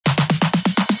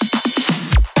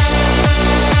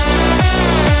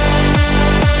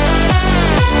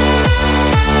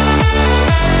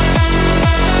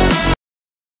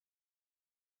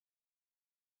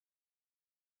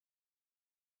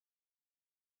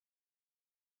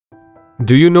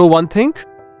Do you know one thing?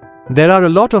 There are a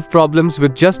lot of problems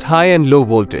with just high and low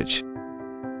voltage.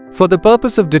 For the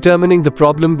purpose of determining the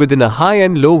problem within a high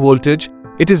and low voltage,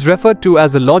 it is referred to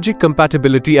as a logic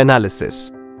compatibility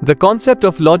analysis. The concept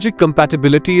of logic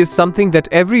compatibility is something that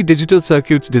every digital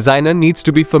circuits designer needs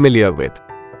to be familiar with.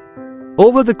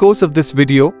 Over the course of this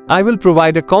video, I will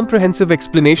provide a comprehensive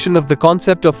explanation of the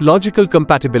concept of logical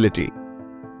compatibility.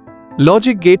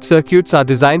 Logic gate circuits are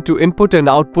designed to input and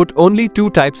output only two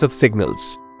types of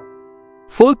signals: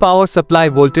 full power supply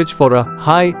voltage for a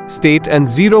high state and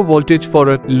zero voltage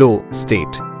for a low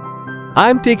state. I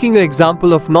am taking an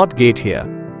example of NOT gate here.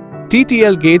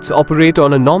 TTL gates operate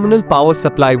on a nominal power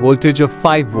supply voltage of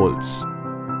 5 volts.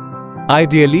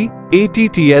 Ideally, a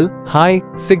TTL high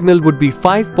signal would be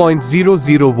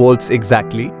 5.00 volts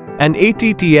exactly, and a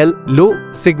TTL low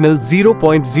signal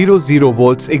 0.00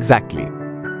 volts exactly.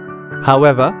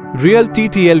 However, real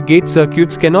TTL gate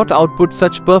circuits cannot output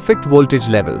such perfect voltage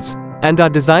levels, and are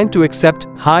designed to accept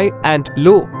high and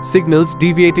low signals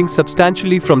deviating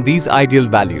substantially from these ideal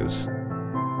values.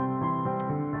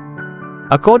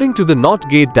 According to the NOT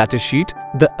gate datasheet,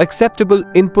 the acceptable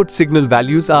input signal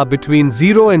values are between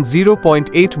 0 and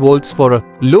 0.8 volts for a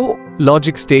low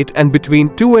logic state and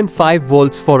between 2 and 5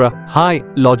 volts for a high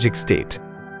logic state.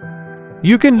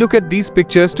 You can look at these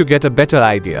pictures to get a better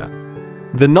idea.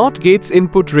 The NOT gate's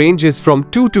input range is from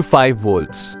 2 to 5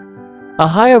 volts. A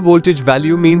higher voltage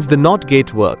value means the NOT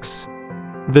gate works.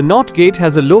 The NOT gate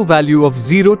has a low value of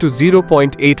 0 to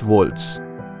 0.8 volts.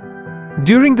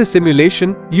 During the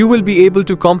simulation, you will be able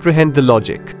to comprehend the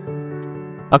logic.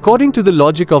 According to the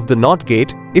logic of the NOT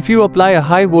gate, if you apply a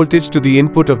high voltage to the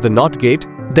input of the NOT gate,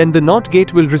 then the NOT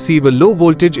gate will receive a low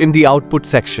voltage in the output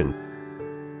section.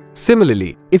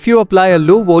 Similarly, if you apply a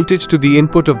low voltage to the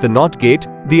input of the NOT gate,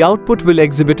 the output will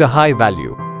exhibit a high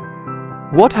value.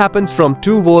 What happens from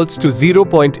 2 volts to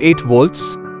 0.8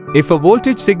 volts? If a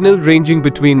voltage signal ranging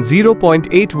between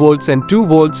 0.8 volts and 2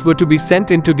 volts were to be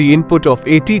sent into the input of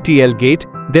a TTL gate,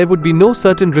 there would be no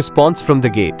certain response from the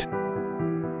gate.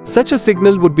 Such a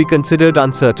signal would be considered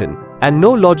uncertain, and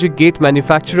no logic gate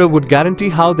manufacturer would guarantee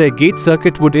how their gate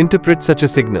circuit would interpret such a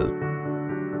signal.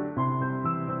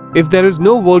 If there is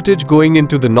no voltage going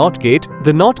into the NOT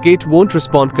gate won't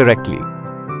respond correctly.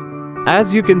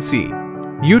 As you can see,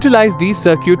 utilize these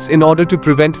circuits in order to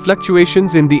prevent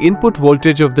fluctuations in the input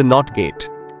voltage of the NOT gate.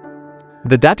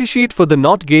 The datasheet for the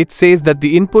NOT gate says that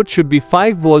the input should be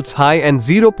 5 volts high and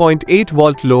 0.8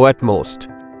 volt low at most.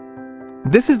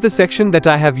 This is the section that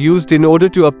I have used in order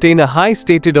to obtain a high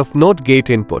stated of NOT gate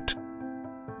input.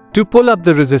 To pull up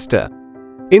the resistor.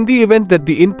 In the event that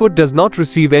the input does not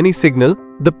receive any signal,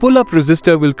 the pull-up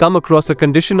resistor will come across a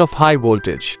condition of high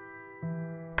voltage.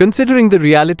 Considering the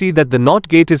reality that the NOT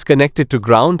gate is connected to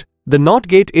ground, the NOT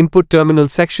gate input terminal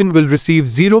section will receive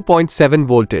 0.7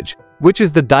 voltage, which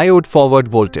is the diode forward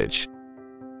voltage.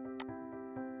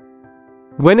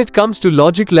 When it comes to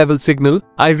logic level signal,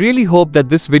 I really hope that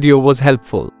this video was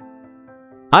helpful.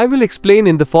 I will explain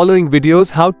in the following videos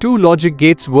how two logic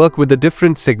gates work with a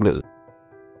different signal.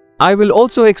 I will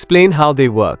also explain how they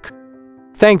work.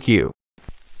 Thank you.